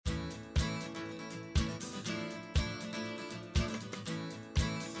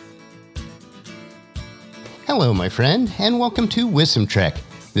Hello, my friend, and welcome to Wisdom Trek.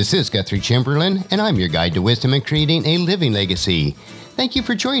 This is Guthrie Chamberlain, and I'm your guide to wisdom and creating a living legacy. Thank you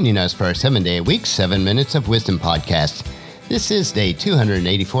for joining us for our 7-day-a-week, 7 Minutes of Wisdom podcast. This is day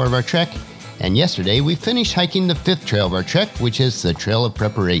 284 of our trek, and yesterday we finished hiking the 5th trail of our trek, which is the Trail of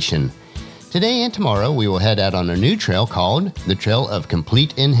Preparation. Today and tomorrow we will head out on a new trail called the Trail of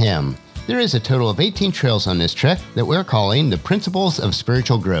Complete in Him. There is a total of 18 trails on this trek that we're calling the Principles of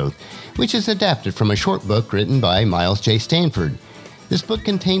Spiritual Growth, which is adapted from a short book written by Miles J. Stanford. This book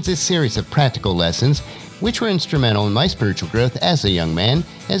contains a series of practical lessons which were instrumental in my spiritual growth as a young man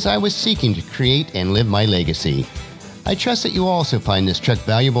as I was seeking to create and live my legacy. I trust that you will also find this trek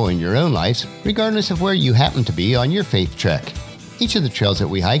valuable in your own lives, regardless of where you happen to be on your faith trek. Each of the trails that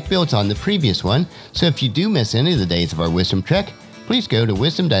we hike builds on the previous one, so if you do miss any of the days of our Wisdom Trek, please go to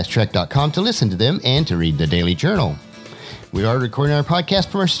wisdom-trek.com to listen to them and to read the daily journal. We are recording our podcast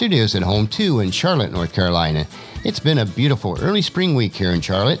from our studios at Home 2 in Charlotte, North Carolina. It's been a beautiful early spring week here in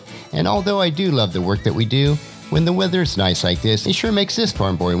Charlotte, and although I do love the work that we do, when the weather is nice like this, it sure makes this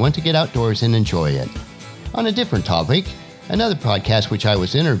farm boy want to get outdoors and enjoy it. On a different topic, another podcast which I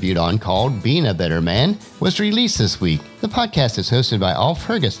was interviewed on called Being a Better Man was released this week. The podcast is hosted by Alf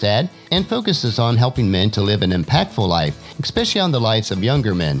Hergestad and focuses on helping men to live an impactful life, especially on the lives of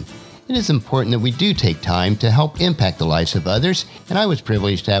younger men. It is important that we do take time to help impact the lives of others, and I was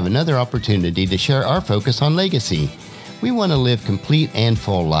privileged to have another opportunity to share our focus on legacy. We want to live complete and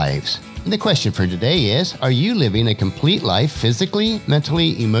full lives. And the question for today is, are you living a complete life physically,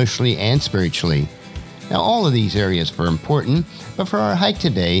 mentally, emotionally, and spiritually? Now, all of these areas are important, but for our hike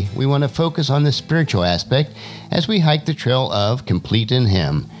today, we want to focus on the spiritual aspect as we hike the trail of Complete in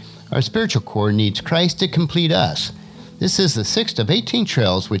Him. Our spiritual core needs Christ to complete us. This is the 6th of 18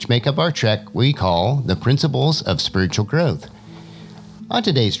 trails which make up our trek we call the Principles of Spiritual Growth. On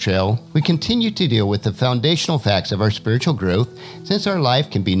today's trail, we continue to deal with the foundational facts of our spiritual growth, since our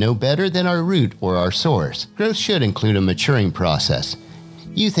life can be no better than our root or our source. Growth should include a maturing process.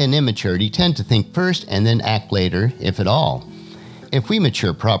 Youth and immaturity tend to think first and then act later, if at all. If we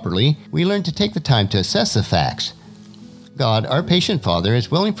mature properly, we learn to take the time to assess the facts. God, our patient Father, is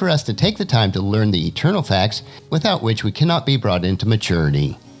willing for us to take the time to learn the eternal facts without which we cannot be brought into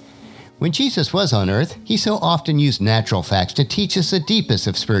maturity. When Jesus was on earth, he so often used natural facts to teach us the deepest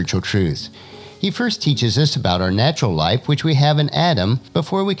of spiritual truths. He first teaches us about our natural life, which we have in Adam,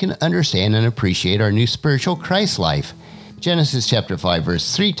 before we can understand and appreciate our new spiritual Christ life. Genesis chapter 5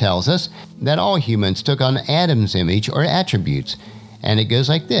 verse 3 tells us that all humans took on Adam's image or attributes, and it goes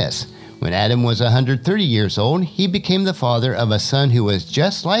like this. When Adam was 130 years old, he became the father of a son who was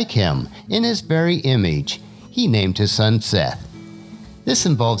just like him, in his very image. He named his son Seth. This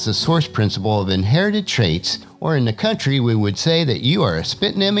involves the source principle of inherited traits, or in the country we would say that you are a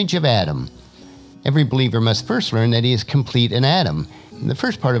spitting image of Adam. Every believer must first learn that he is complete in Adam. The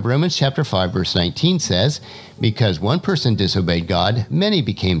first part of Romans chapter 5 verse 19 says, because one person disobeyed God, many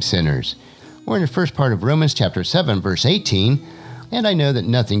became sinners. Or in the first part of Romans chapter 7 verse 18, and I know that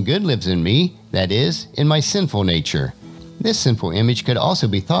nothing good lives in me, that is, in my sinful nature. This sinful image could also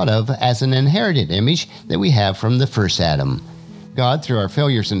be thought of as an inherited image that we have from the first Adam. God, through our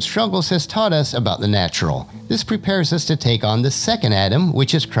failures and struggles, has taught us about the natural. This prepares us to take on the second Adam,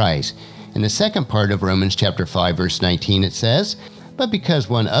 which is Christ. In the second part of Romans chapter 5 verse 19 it says, but because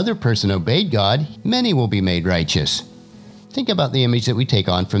one other person obeyed God, many will be made righteous. Think about the image that we take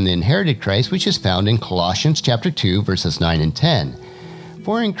on from the inherited Christ, which is found in Colossians chapter 2, verses 9 and 10.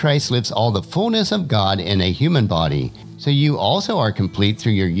 For in Christ lives all the fullness of God in a human body. So you also are complete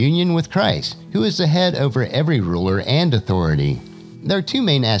through your union with Christ, who is the head over every ruler and authority. There are two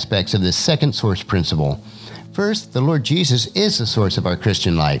main aspects of this second source principle. First, the Lord Jesus is the source of our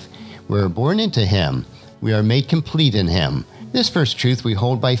Christian life. We are born into Him. We are made complete in Him. This first truth we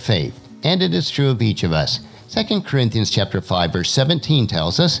hold by faith, and it is true of each of us. 2 Corinthians chapter 5 verse 17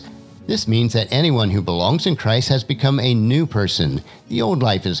 tells us, this means that anyone who belongs in Christ has become a new person. The old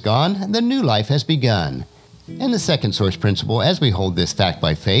life is gone, the new life has begun. And the second source principle, as we hold this fact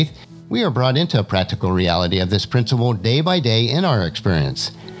by faith, we are brought into a practical reality of this principle day by day in our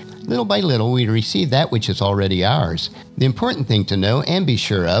experience. Little by little, we receive that which is already ours. The important thing to know and be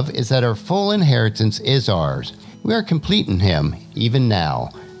sure of is that our full inheritance is ours. We are complete in Him, even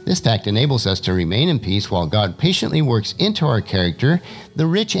now. This fact enables us to remain in peace while God patiently works into our character the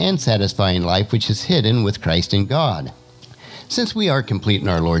rich and satisfying life which is hidden with Christ in God. Since we are complete in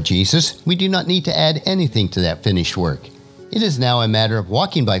our Lord Jesus, we do not need to add anything to that finished work. It is now a matter of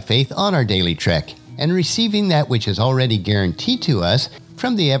walking by faith on our daily trek and receiving that which is already guaranteed to us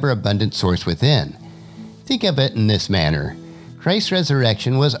from the ever-abundant source within. Think of it in this manner. Christ's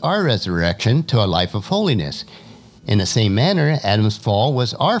resurrection was our resurrection to a life of holiness. In the same manner, Adam's fall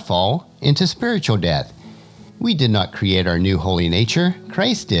was our fall into spiritual death. We did not create our new holy nature,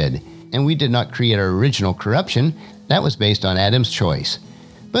 Christ did. And we did not create our original corruption, that was based on Adam's choice.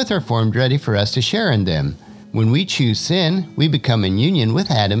 Both are formed ready for us to share in them. When we choose sin, we become in union with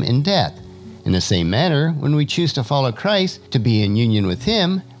Adam in death. In the same manner, when we choose to follow Christ, to be in union with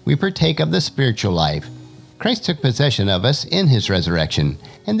Him, we partake of the spiritual life. Christ took possession of us in His resurrection,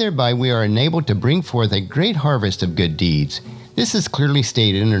 and thereby we are enabled to bring forth a great harvest of good deeds. This is clearly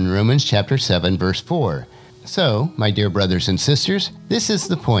stated in Romans chapter 7, verse 4. So, my dear brothers and sisters, this is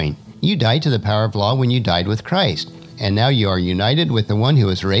the point. You died to the power of law when you died with Christ, and now you are united with the one who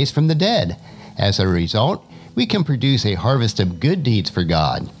was raised from the dead. As a result, we can produce a harvest of good deeds for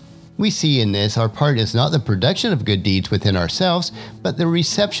God. We see in this our part is not the production of good deeds within ourselves, but the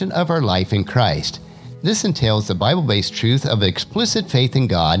reception of our life in Christ. This entails the Bible-based truth of explicit faith in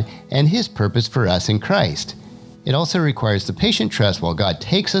God and His purpose for us in Christ. It also requires the patient trust while God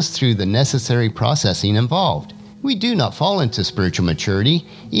takes us through the necessary processing involved. We do not fall into spiritual maturity,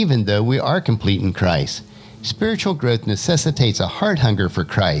 even though we are complete in Christ. Spiritual growth necessitates a heart hunger for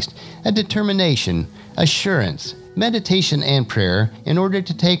Christ, a determination, assurance, meditation, and prayer in order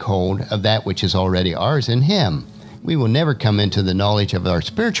to take hold of that which is already ours in Him. We will never come into the knowledge of our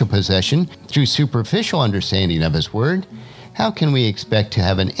spiritual possession through superficial understanding of His Word. How can we expect to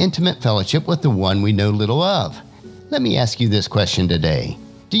have an intimate fellowship with the one we know little of? Let me ask you this question today.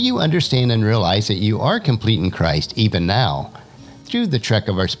 Do you understand and realize that you are complete in Christ even now? Through the trek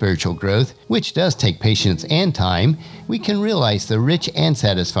of our spiritual growth, which does take patience and time, we can realize the rich and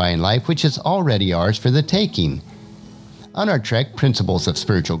satisfying life which is already ours for the taking. On our trek, Principles of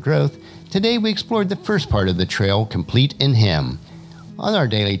Spiritual Growth, today we explored the first part of the trail, Complete in Him. On our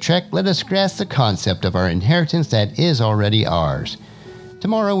daily trek, let us grasp the concept of our inheritance that is already ours.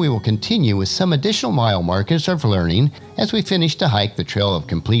 Tomorrow we will continue with some additional mile markers of learning as we finish to hike the trail of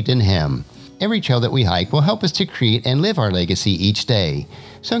Complete in Him. Every trail that we hike will help us to create and live our legacy each day.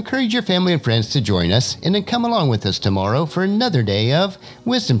 So encourage your family and friends to join us and then come along with us tomorrow for another day of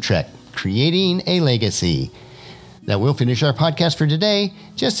Wisdom Trek, Creating a Legacy. That will finish our podcast for today.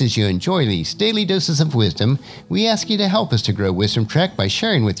 Just as you enjoy these daily doses of wisdom, we ask you to help us to grow Wisdom Trek by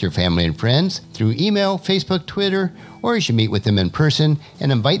sharing with your family and friends through email, Facebook, Twitter, or as you meet with them in person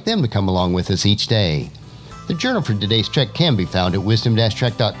and invite them to come along with us each day. The journal for today's trek can be found at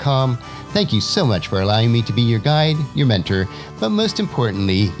wisdom-trek.com. Thank you so much for allowing me to be your guide, your mentor, but most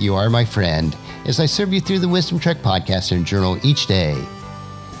importantly, you are my friend, as I serve you through the Wisdom Trek podcast and journal each day.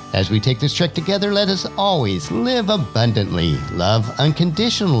 As we take this trek together, let us always live abundantly, love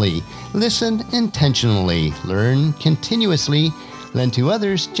unconditionally, listen intentionally, learn continuously, lend to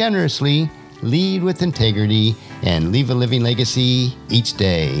others generously, lead with integrity, and leave a living legacy each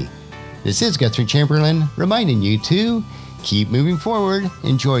day. This is Guthrie Chamberlain reminding you to keep moving forward,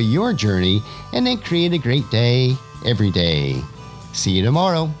 enjoy your journey, and then create a great day every day. See you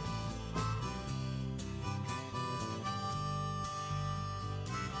tomorrow.